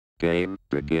Game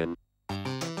begin.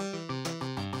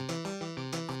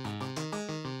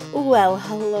 Well,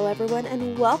 hello everyone,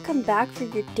 and welcome back for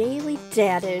your daily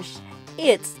Dadish.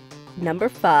 It's number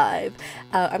 5.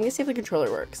 I'm gonna see if the controller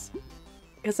works,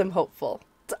 because I'm hopeful.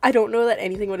 I don't know that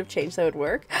anything would have changed that would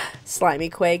work. Slimy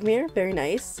Quagmire, very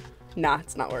nice. Nah,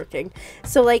 it's not working.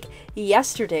 So, like,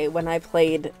 yesterday when I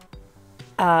played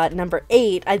number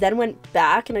 8, I then went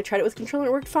back and I tried it with controller,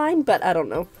 it worked fine, but I don't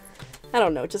know.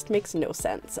 It just makes no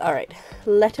sense. Alright,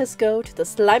 let us go to the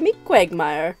Slimy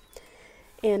Quagmire.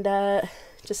 And,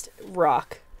 just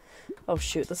rock. Oh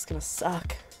shoot, this is gonna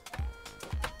suck.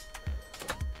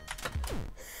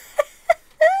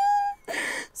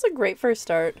 It's a great first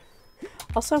start.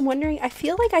 Also, I'm wondering, I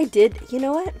feel like I did, you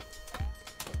know what?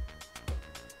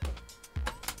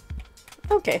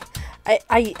 Okay.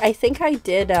 I think I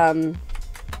did,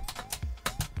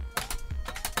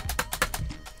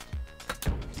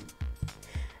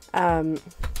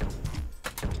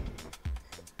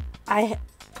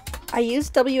 I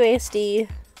used WASD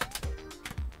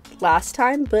last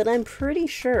time, but I'm pretty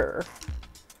sure,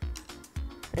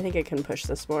 I think I can push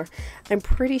this more. I'm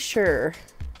pretty sure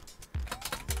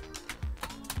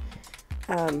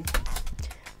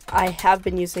I have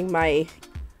been using my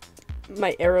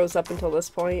arrows up until this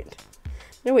point. I'm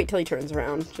gonna wait till he turns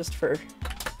around, just for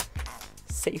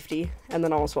safety, and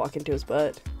then almost walk into his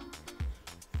butt.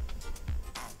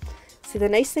 See, the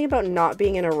nice thing about not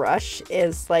being in a rush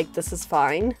is, like, this is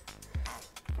fine,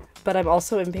 but I'm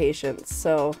also impatient,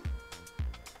 so...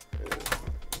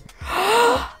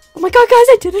 Oh my god, guys,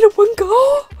 I did it in one go!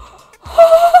 Oh,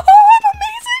 I'm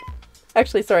amazing!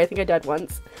 Actually, sorry, I think I died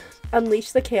once.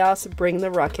 Unleash the chaos, bring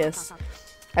the ruckus.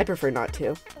 I'd prefer not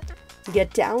to.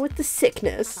 Get down with the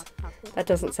sickness. That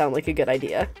doesn't sound like a good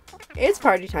idea. It's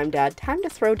party time, Dad. Time to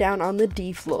throw down on the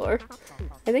D floor.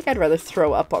 I think I'd rather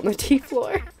throw up on the D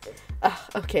floor.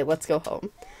 Okay, let's go home.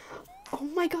 Oh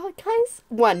my god, guys.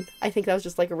 1. I think that was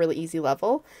just like a really easy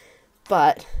level,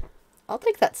 but I'll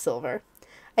take that silver.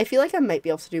 I feel like I might be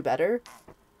able to do better,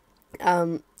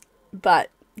 but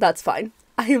that's fine.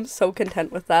 I am so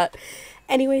content with that.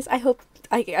 Anyways,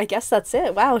 I guess that's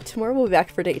it. Wow, tomorrow we'll be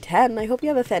back for day 10. I hope you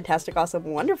have a fantastic, awesome,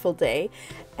 wonderful day,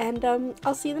 and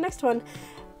I'll see you in the next one.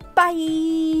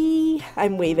 Bye!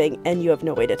 I'm waving, and you have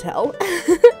no way to tell.